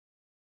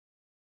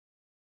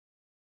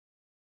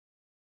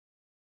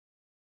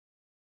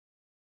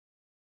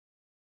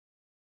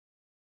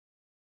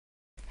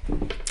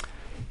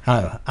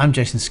Hello, I'm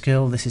Jason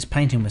Skill, this is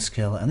Painting with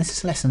Skill, and this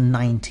is lesson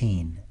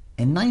 19.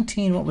 In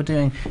 19 what we're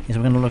doing is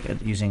we're going to look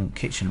at using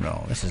kitchen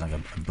roll. This is like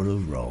a blue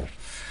roll.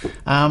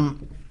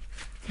 One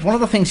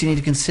of the things you need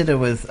to consider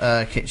with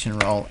kitchen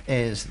roll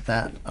is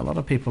that a lot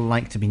of people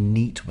like to be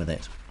neat with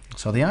it.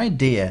 So the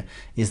idea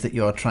is that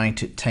you're trying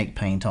to take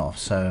paint off,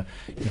 so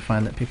you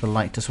find that people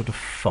like to sort of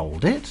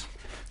fold it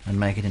and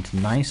make it into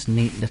nice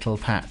neat little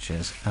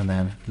patches and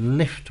then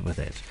lift with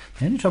it.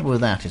 The only trouble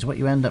with that is what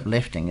you end up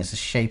lifting is the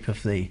shape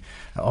of the,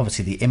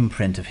 obviously the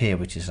imprint of here,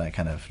 which is like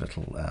kind of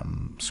little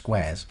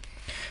squares,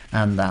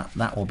 and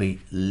that will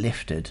be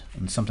lifted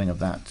and something of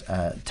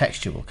that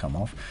texture will come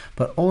off,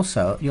 but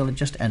also you'll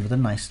just end with a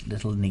nice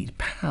little neat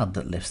pad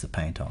that lifts the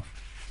paint off.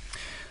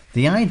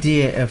 The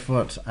idea of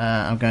what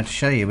I'm going to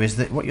show you is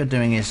that what you're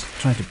doing is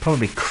trying to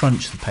probably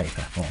crunch the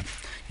paper.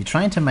 You're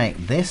trying to make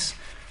this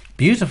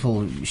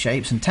beautiful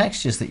shapes and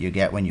textures that you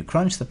get when you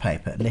crunch the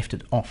paper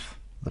lifted off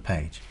the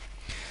page.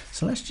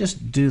 So let's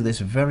just do this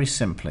very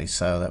simply,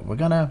 so that we're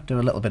going to do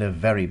a little bit of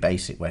very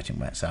basic wetting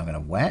wet. So I'm going to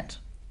wet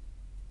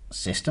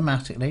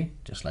systematically,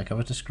 just like I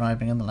was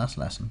describing in the last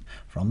lesson,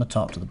 from the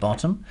top to the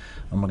bottom,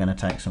 and we're going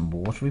to take some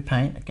watery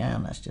paint.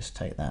 Again, let's just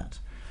take that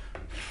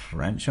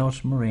French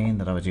ultramarine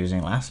that I was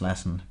using last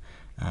lesson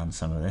and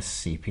some of this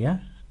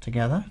sepia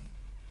together,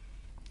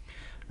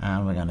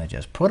 and we're going to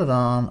just put it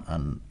on,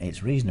 and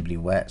it's reasonably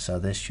wet, so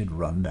this should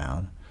run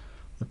down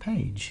the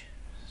page.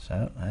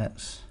 So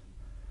let's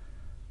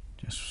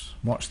just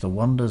watch the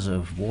wonders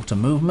of water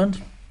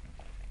movement.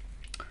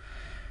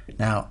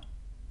 Now,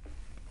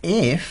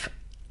 if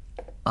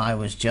I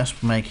was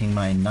just making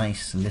my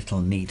nice little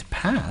neat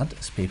pad,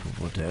 as people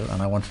will do,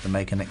 and I wanted to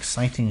make an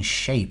exciting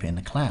shape in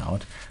a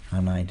cloud,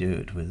 and I do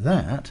it with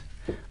that,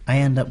 I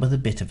end up with a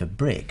bit of a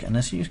brick, and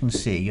as you can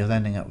see, you're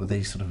ending up with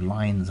these sort of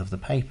lines of the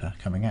paper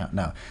coming out.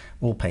 Now,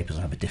 all papers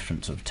have a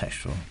different sort of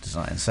textural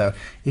design, so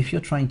if you're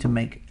trying to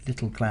make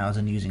little clouds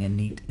and using a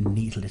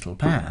neat little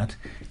pad,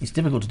 it's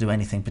difficult to do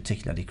anything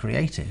particularly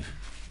creative.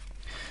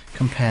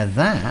 Compare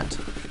that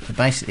to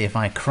basically if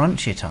I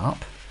crunch it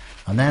up,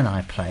 and then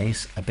I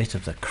place a bit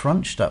of the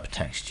crunched up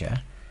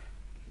texture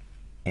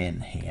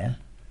in here,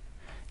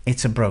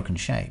 it's a broken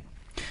shape.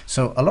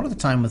 So a lot of the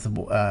time with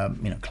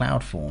the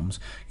cloud forms,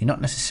 you're not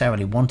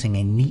necessarily wanting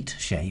a neat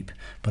shape,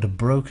 but a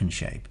broken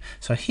shape.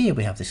 So here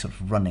we have this sort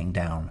of running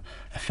down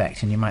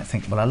effect, and you might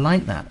think, well, I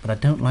like that, but I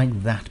don't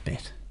like that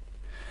bit.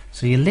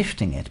 So you're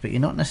lifting it, but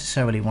you're not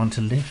necessarily want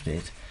to lift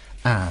it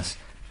as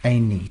a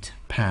neat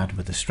pad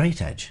with a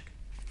straight edge.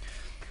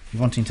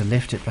 You're wanting to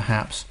lift it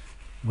perhaps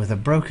with a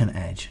broken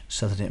edge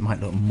so that it might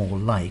look more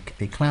like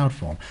a cloud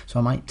form. So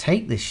I might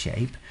take this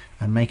shape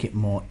and make it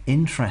more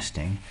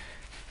interesting,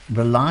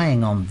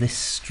 relying on this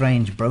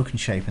strange broken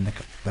shape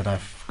that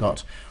I've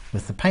got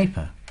with the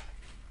paper.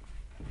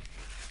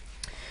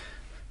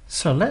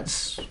 So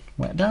let's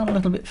wet down a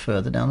little bit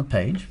further down the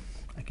page.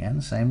 Again,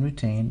 the same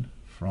routine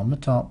from the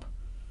top,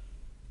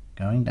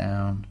 going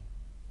down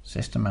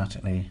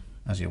systematically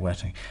as you're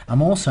wetting.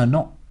 I'm also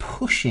not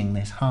pushing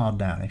this hard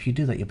down. If you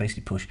do that, you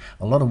basically push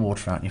a lot of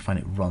water out and you find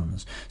it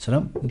runs. So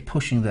don't be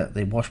pushing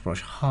the wash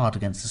brush hard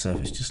against the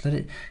surface. Just let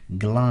it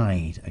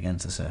glide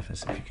against the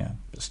surface if you can,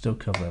 but still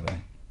cover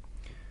everything.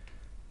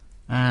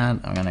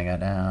 And I'm going to go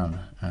down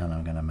and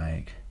I'm going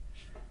to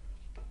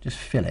just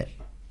fill it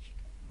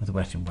with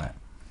wet and wet.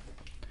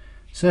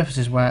 Surface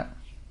is wet,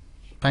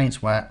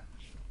 paint's wet,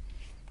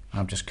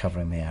 I'm just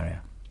covering the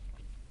area.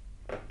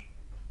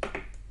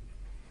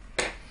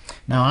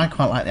 Now I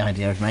quite like the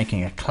idea of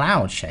making a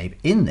cloud shape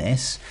in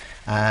this,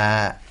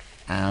 and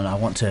I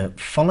want to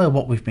follow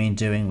what we've been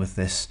doing with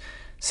this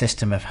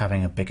system of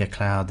having a bigger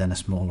cloud, then a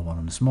smaller one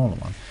and a smaller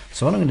one.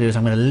 So what I'm going to do is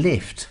I'm going to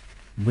lift.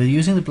 We're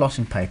using the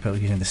blotting paper, we're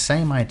using the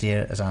same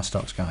idea as our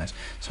stock skies.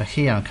 So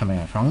here I'm coming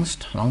up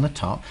along the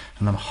top,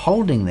 and I'm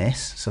holding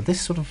this, so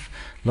this sort of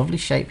lovely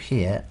shape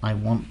here, I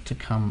want to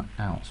come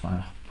out. So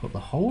I put the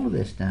whole of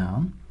this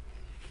down,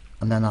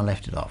 and then I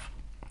lift it off.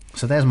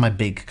 So there's my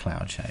big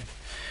cloud shape.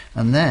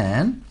 And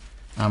then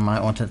I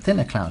might want a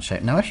thinner cloud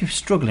shape. Now if you're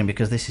struggling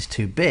because this is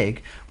too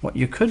big, what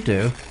you could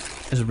do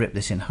is rip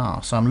this in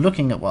half. So I'm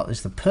looking at what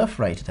is the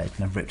perforated edge,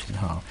 and I've ripped it in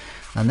half.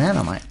 And then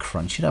I might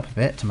crunch it up a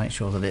bit to make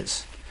sure that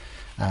it's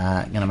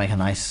going to make a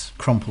nice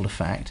crumpled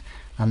effect,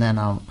 and then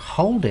I'll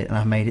hold it and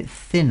I've made it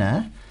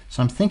thinner,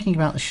 so I'm thinking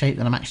about the shape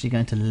that I'm actually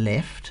going to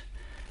lift,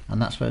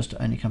 and that's supposed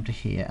to only come to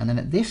here, and then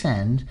at this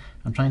end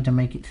I'm trying to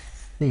make it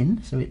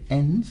thin so it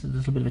ends with a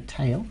little bit of a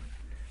tail.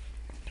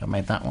 So I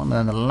made that one, and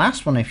then the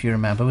last one, if you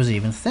remember, was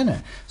even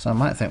thinner, so I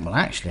might think, well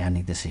actually I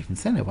need this even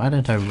thinner, why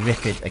don't I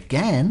rip it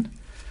again,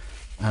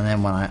 and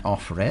then when I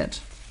offer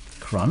it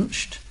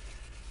crunched,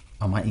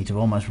 I might need to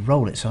almost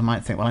roll it. So I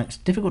might think, well, it's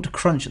difficult to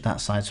crunch at that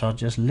side, so I'll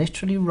just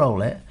literally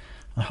roll it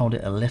and hold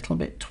it a little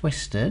bit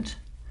twisted,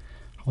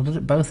 hold it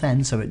at both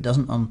ends so it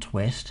doesn't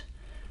untwist,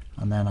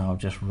 and then I'll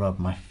just rub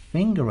my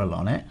finger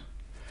along it,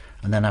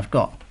 and then I've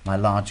got my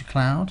larger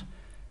cloud,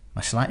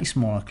 my slightly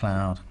smaller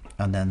cloud,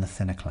 and then the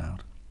thinner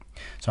cloud.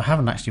 So I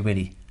haven't actually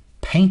really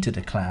painted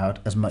a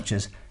cloud as much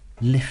as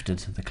lifted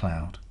the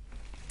cloud.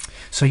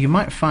 So you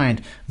might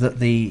find that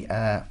the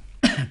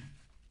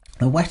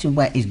The wet and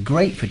wet is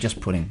great for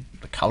just putting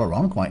the colour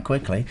on quite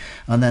quickly,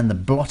 and then the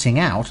blotting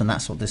out, and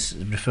that's what this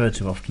is referred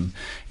to often,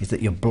 is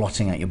that you're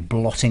blotting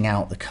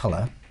out the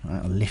colour,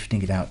 right, or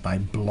lifting it out by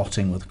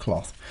blotting with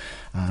cloth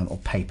or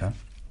paper,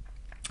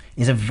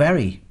 is a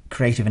very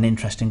creative and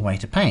interesting way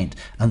to paint.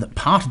 And that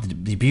part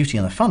of the beauty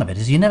and the fun of it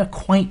is you never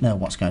quite know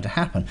what's going to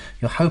happen.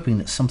 You're hoping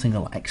that something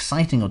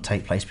exciting will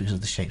take place because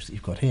of the shapes that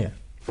you've got here.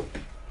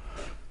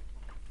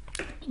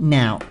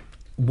 Now,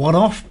 what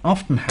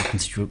often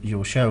happens is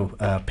you'll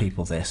show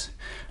people this,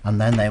 and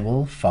then they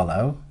will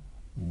follow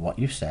what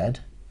you've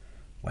said,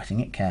 wetting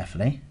it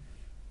carefully,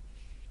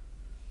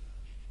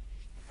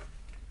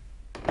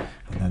 and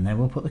then they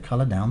will put the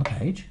colour down the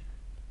page.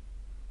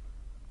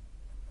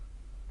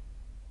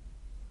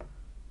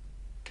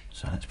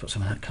 So let's put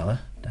some of that colour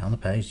down the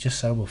page, just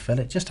so we'll fill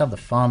it, just have the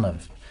fun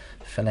of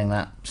filling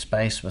that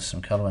space with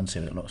some colour and see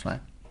what it looks like.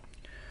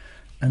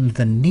 And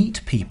the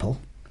neat people,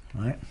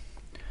 right,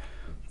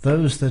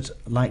 those that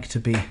like to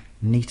be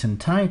neat and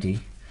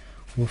tidy,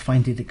 will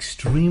find it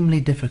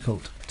extremely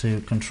difficult to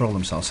control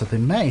themselves. So they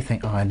may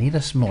think, oh, I need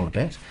a smaller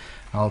bit,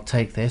 I'll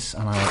take this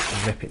and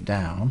I'll rip it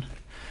down,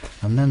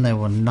 and then they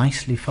will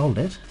nicely fold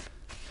it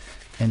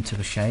into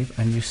a shape,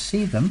 and you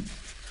see them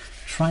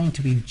trying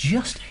to be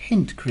just a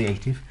hint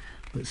creative,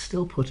 but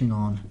still putting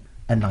on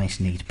a nice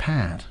neat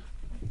pad.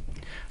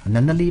 And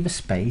then they'll leave a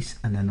space,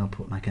 and then they'll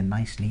put like a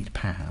nice neat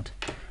pad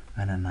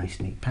and a nice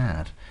neat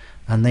pad.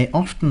 And they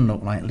often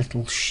look like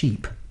little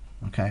sheep,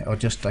 okay, or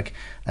just like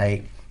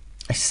a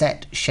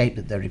set shape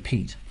that they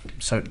repeat.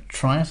 So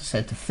try, as I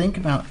said, to think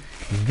about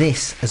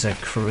this as a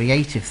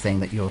creative thing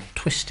that you're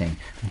twisting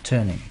and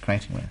turning and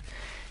creating with.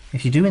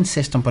 If you do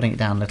insist on putting it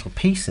down in little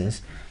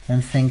pieces,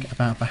 then think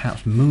about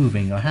perhaps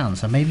moving your hand.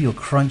 So maybe you'll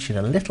crunch it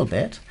a little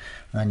bit,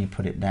 and then you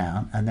put it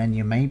down, and then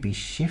you maybe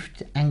shift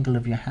the angle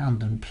of your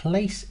hand and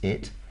place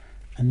it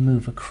and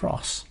move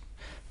across.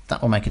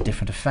 That will make a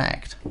different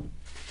effect.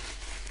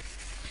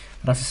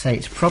 But as I say,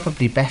 it's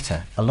probably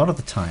better a lot of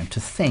the time to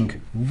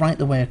think right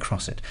the way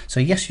across it. So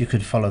yes, you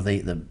could follow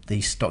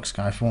the stock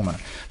sky format,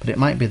 but it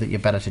might be that you're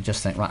better to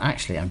just think, right,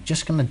 actually, I'm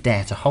just going to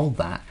dare to hold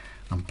that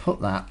and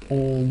put that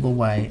all the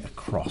way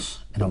across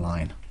in a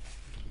line.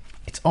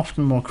 It's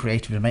often more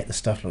creative to make the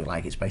stuff look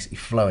like it's basically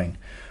flowing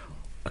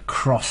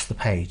across the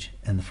page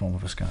in the form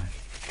of a sky.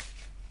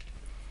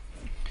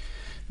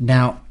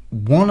 Now,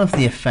 one of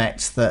the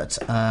effects that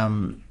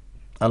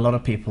a lot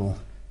of people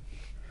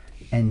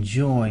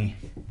enjoy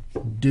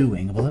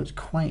doing, although it's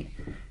quite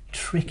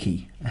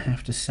tricky, I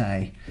have to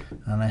say,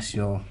 unless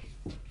you're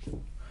a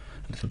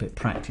little bit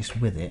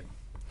practiced with it,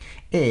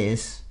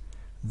 is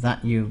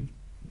that you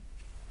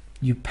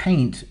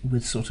paint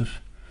with you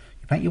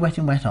paint your wet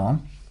and wet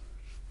on,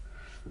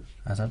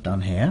 as I've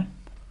done here.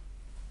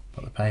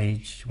 Put the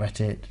page, wet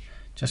it,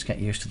 just get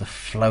used to the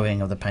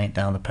flowing of the paint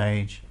down the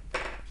page.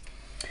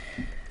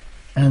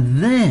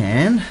 And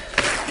then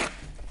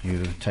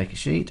you take a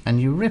sheet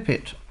and you rip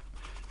it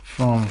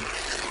from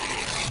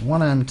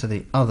one end to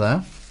the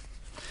other,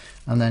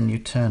 and then you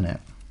turn it.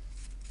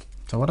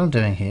 So what I'm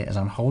doing here is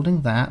I'm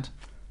holding that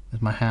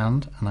with my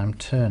hand and I'm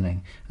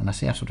turning, and I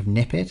see I sort of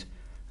nip it,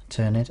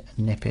 turn it,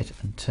 nip it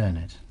and turn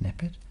it,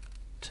 nip it,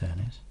 turn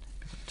it,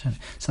 nip it, turn it.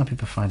 Some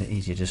people find it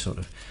easier to sort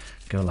of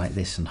go like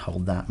this and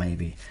hold that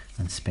maybe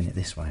and spin it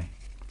this way.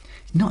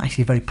 It's not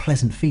actually a very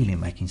pleasant feeling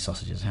making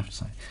sausages, I have to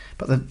say.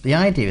 But the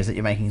idea is that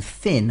you're making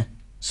thin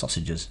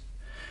sausages.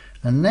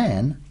 And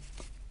then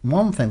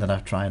one thing that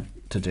I've tried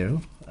to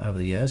do over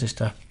the years is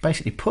to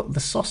basically put the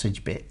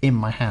sausage bit in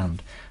my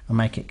hand and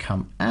make it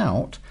come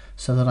out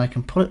so that I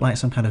can pull it like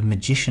some kind of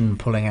magician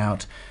pulling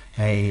out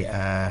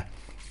a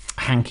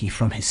hanky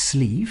from his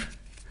sleeve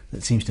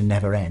that seems to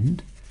never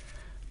end.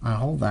 I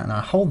hold that and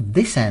I hold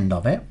this end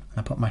of it,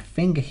 I put my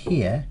finger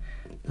here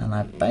and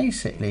I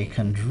basically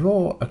can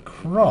draw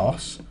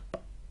across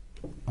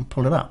and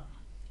pull it up.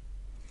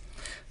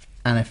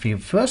 And if you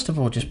first of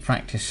all just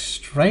practice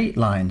straight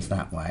lines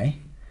that way,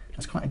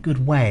 that's quite a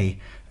good way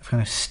of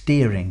kind of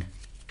steering.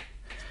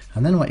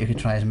 And then what you could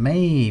try is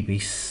maybe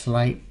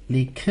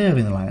slightly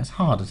curving the line. It's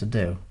harder to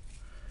do.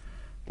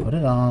 Put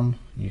it on,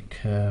 you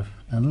curve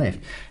and lift.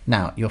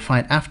 Now you'll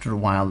find after a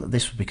while that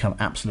this will become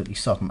absolutely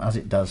sodden, as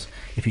it does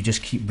if you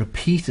just keep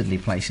repeatedly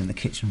placing the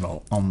kitchen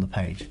roll on the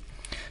page.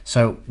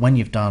 So when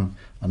you've done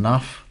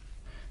enough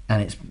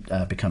and it's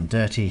become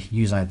dirty,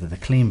 use either the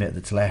clean bit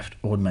that's left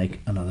or make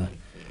another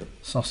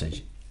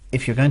sausage.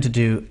 If you're going to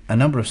do a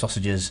number of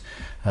sausages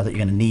that you're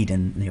going to need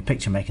in your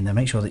picture making, then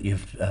make sure that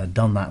you've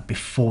done that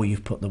before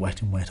you've put the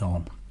wet and wet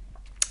on.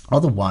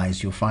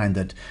 Otherwise you'll find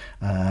that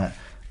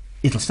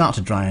it'll start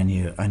to dry on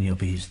you and you'll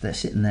be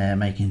sitting there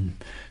making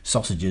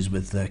sausages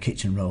with the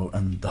kitchen roll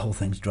and the whole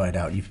thing's dried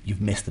out.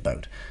 You've missed the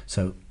boat.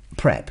 So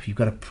you've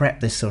got to prep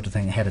this sort of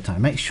thing ahead of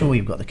time. Make sure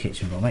you've got the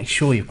kitchen roll, make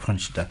sure you've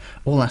crunched it,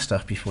 all that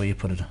stuff before you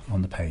put it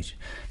on the page,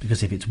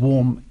 because if it's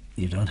warm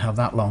you don't have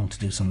that long to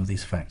do some of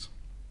these effects.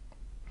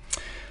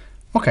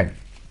 Okay,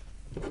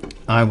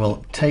 I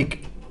will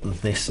take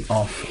this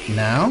off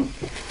now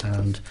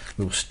and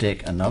we'll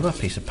stick another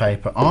piece of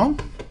paper on.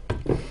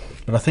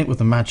 But I think with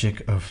the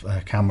magic of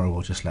camera,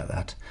 we'll just let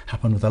that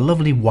happen with a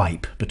lovely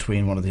wipe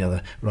between one or the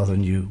other, rather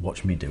than you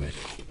watch me do it.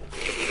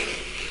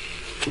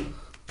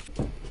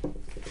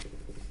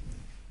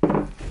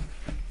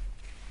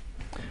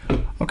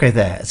 Okay,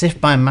 there, as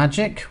if by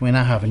magic, we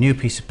now have a new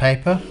piece of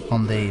paper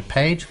on the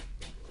page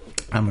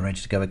and we're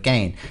ready to go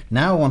again.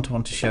 Now what I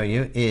want to show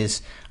you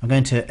is I'm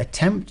going to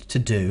attempt to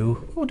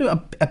do, we'll do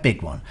a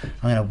big one.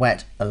 I'm going to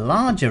wet a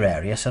larger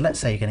area, so let's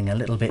say you're getting a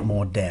little bit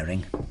more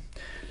daring.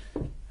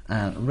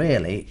 And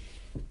really,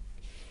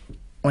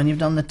 when you've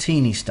done the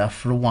teeny stuff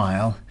for a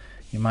while,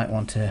 you might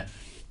want to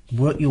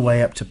work your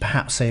way up to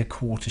perhaps say a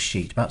quarter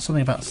sheet, about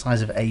something about the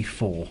size of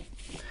A4.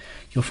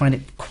 You'll find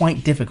it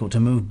quite difficult to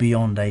move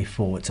beyond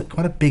A4. It's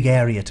quite a big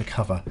area to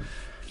cover.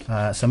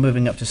 So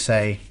moving up to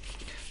say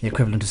the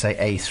equivalent to say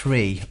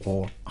A3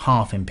 or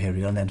half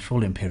imperial and then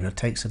full imperial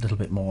takes a little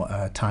bit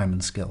more time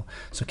and skill.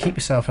 So keep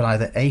yourself at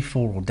either A4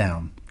 or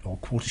down, or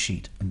quarter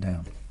sheet and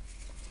down.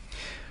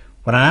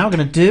 What I'm now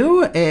going to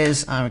do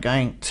is I'm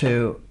going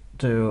to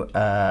do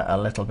a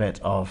little bit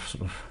of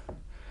sort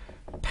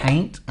of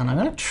paint, and I'm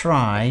going to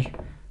try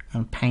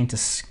and paint a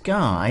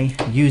sky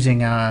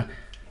using our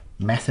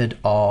method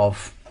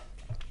of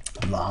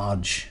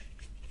large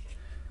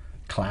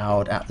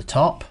cloud at the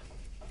top,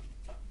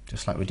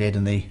 just like we did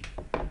in the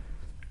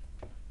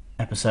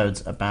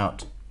episodes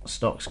about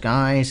stock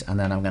skies, and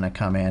then I'm going to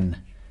come in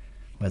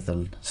with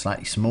a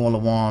slightly smaller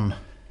one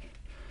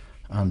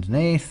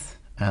underneath,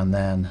 and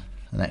then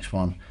the next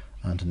one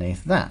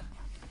underneath that.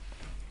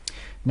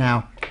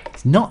 Now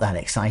it's not that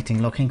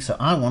exciting looking, so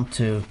I want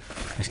to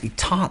basically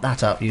tart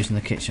that up using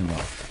the kitchen roll.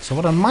 So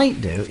what I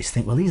might do is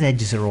think, well, these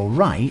edges are all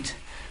right,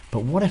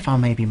 but what if I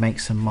maybe make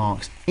some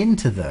marks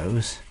into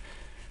those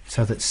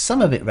so that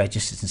some of it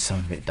registers and some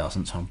of it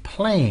doesn't. So I'm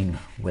playing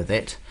with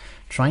it,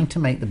 trying to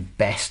make the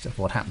best of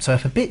what happens. So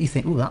if a bit you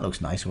think, oh, that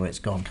looks nice, where it's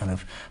gone kind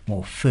of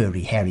more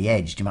furry, hairy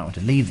edged, you might want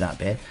to leave that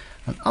bit.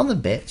 And other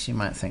bits you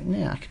might think,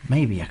 yeah,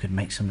 maybe I could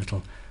make some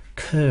little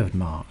curved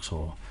marks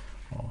or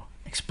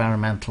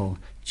experimental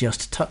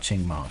just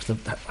touching marks.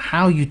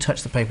 How you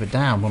touch the paper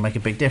down will make a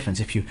big difference.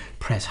 If you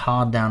press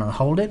hard down and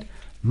hold it,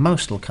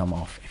 most will come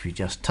off. If you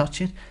just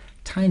touch it,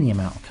 tiny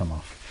amount will come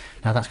off.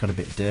 Now that's got a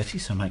bit dirty,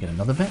 so I might get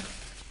another bit.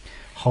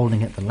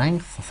 Holding it the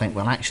length, I think,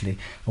 well, actually,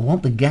 I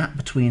want the gap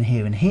between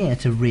here and here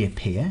to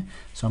reappear,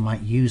 so I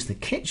might use the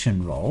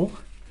kitchen roll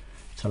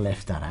to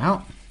lift that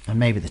out. And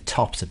maybe the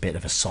top's a bit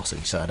of a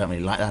sausage, so I don't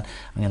really like that.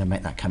 I'm going to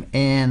make that come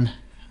in,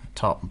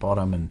 top and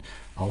bottom, and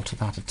alter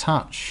that a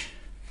touch.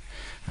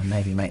 And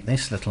maybe make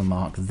this little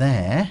mark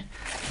there.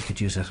 I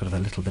could use a sort of a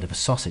little bit of a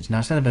sausage. Now,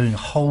 instead of doing a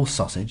whole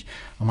sausage,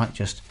 I might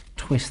just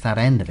twist that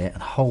end of it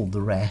and hold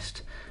the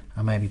rest,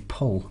 and maybe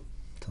pull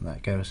so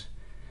that goes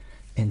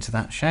into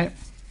that shape.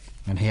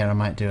 And here I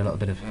might do a little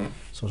bit of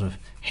sort of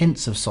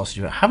hints of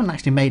sausage. I haven't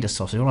actually made a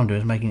sausage. All I'm doing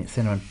is making it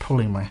thinner and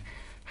pulling my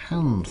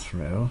hand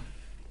through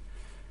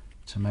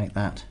to make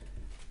that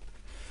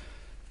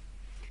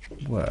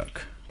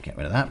work. Get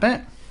rid of that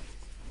bit.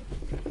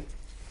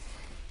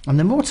 And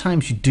the more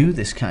times you do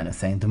this kind of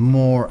thing, the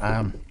more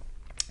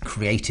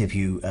creative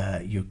you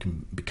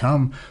can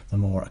become, the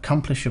more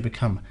accomplished you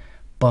become.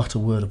 But a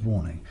word of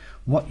warning,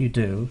 what you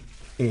do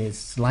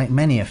is, like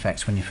many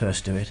effects when you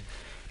first do it,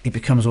 it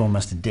becomes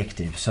almost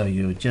addictive. So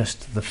you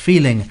just, the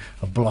feeling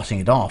of blotting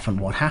it off, and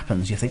what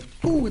happens, you think,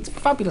 oh, it's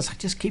fabulous, I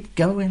just keep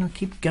going,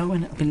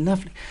 it'll be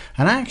lovely.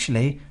 And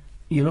actually,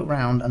 you look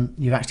around and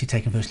you've actually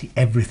taken virtually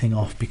everything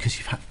off because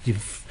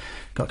you've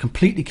got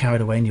completely carried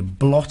away and you're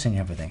blotting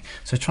everything.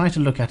 So try to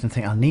look at it and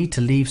think, I need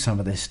to leave some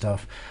of this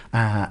stuff.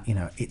 You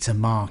know, it's a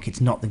mark. It's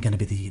not going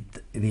to be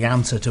the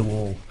answer to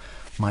all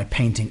my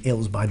painting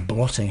ills by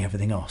blotting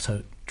everything off.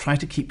 So try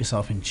to keep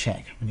yourself in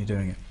check when you're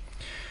doing it.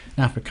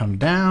 Now if we come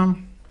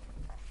down,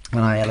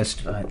 when I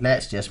illustrate,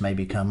 let's just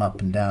maybe come up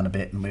and down a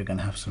bit, and we're going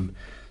to have some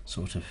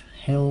sort of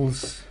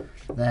hills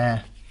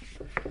there.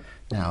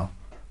 Now,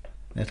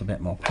 a little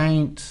bit more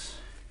paint,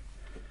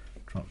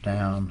 drop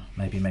down,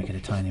 maybe make it a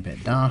tiny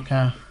bit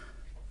darker.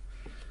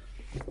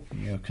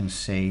 You can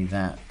see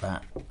that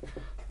that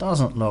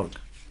doesn't look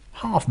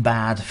half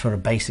bad for a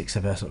basics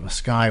of a sort of a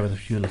sky with a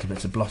few little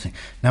bits of blotting.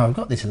 Now I've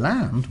got this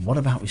land, what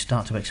about we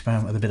start to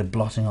experiment with a bit of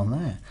blotting on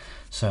there?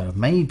 So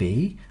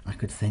maybe I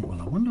could think,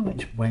 well, I wonder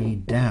which way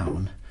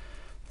down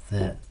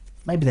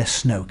maybe they're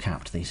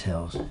snow-capped, these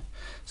hills.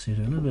 So you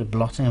do a little bit of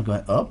blotting. I'm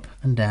going up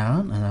and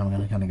down, and I'm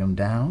going to kind of go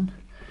down,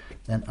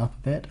 then up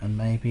a bit, and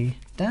maybe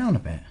down a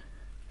bit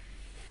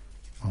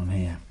on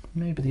here.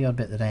 Maybe the odd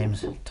bit that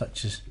aims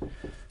touches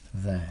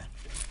there.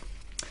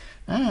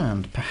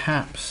 And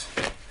perhaps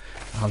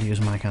I'll use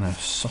my kind of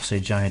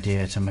sausage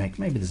idea to make,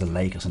 maybe there's a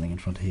lake or something in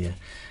front of here.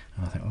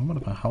 And I think, well, what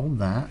if I hold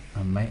that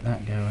and make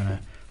that go in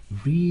a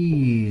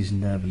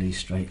reasonably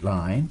straight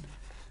line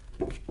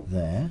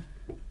there.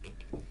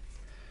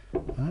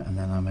 Right, and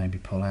then I'll maybe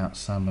pull out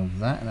some of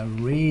that in a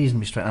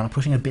reasonably straight line. I'm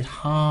pushing a bit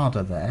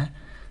harder there,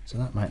 so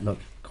that might look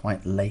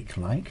quite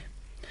lake-like.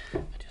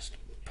 Just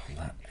pull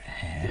that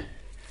hair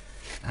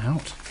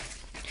out.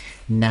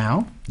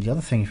 Now, the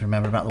other thing you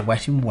remember about the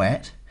wet in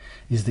wet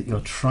is that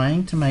you're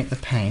trying to make the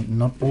paint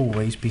not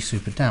always be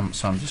super damp.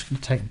 So I'm just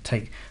going to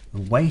take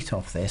the weight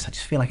off this. I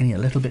just feel like I need a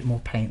little bit more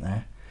paint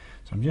there.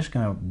 So I'm just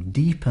going to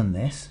deepen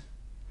this,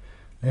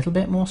 a little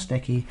bit more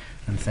sticky,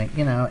 and think,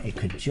 you know, it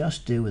could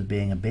just do with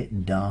being a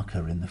bit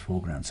darker in the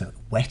foreground. So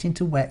wet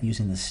into wet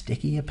using the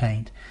stickier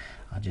paint.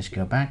 I'll just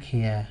go back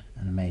here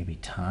and maybe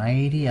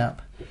tidy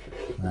up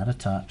that a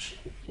touch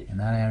in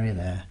that area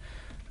there.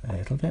 A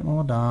little bit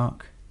more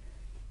dark.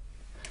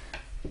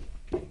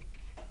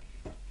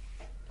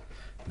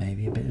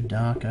 Maybe a bit of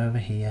dark over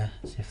here.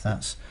 See if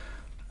that's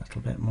a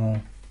little bit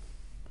more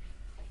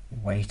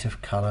weight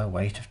of colour,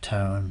 weight of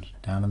tone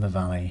down in the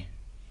valley.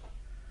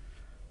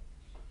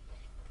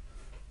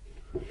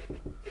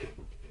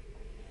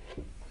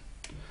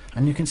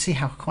 And you can see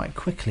how quite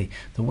quickly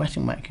the wet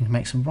and wet can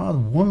make some rather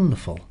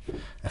wonderful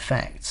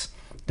effects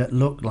that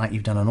look like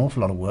you've done an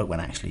awful lot of work when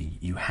actually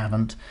you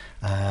haven't.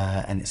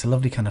 And it's a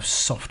lovely kind of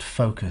soft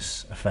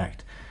focus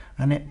effect.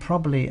 And it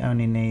probably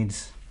only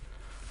needs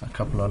a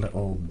couple of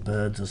little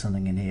birds or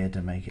something in here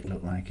to make it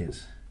look like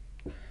it's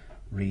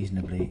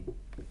reasonably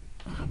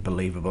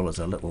believable as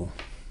a little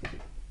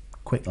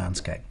quick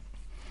landscape.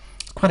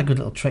 Quite a good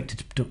little trick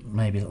to do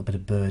maybe a little bit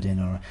of bird in,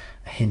 or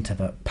a hint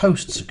of a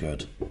posts are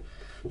good.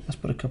 Let's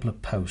put a couple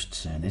of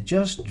posts in. It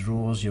just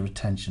draws your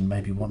attention.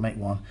 Maybe make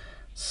one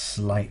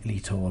slightly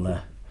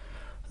taller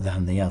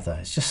than the other.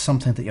 It's just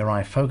something that your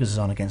eye focuses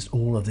on against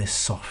all of this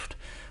soft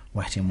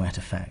wet in wet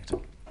effect.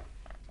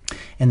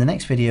 In the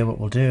next video, what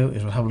we'll do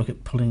is we'll have a look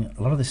at pulling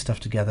a lot of this stuff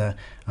together,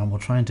 and we'll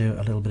try and do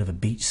a little bit of a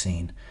beach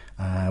scene,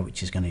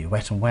 which is going to be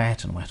wet on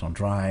wet and wet on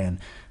dry,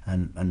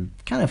 and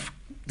kind of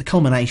the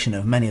culmination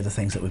of many of the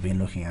things that we've been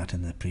looking at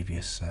in the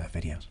previous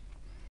videos.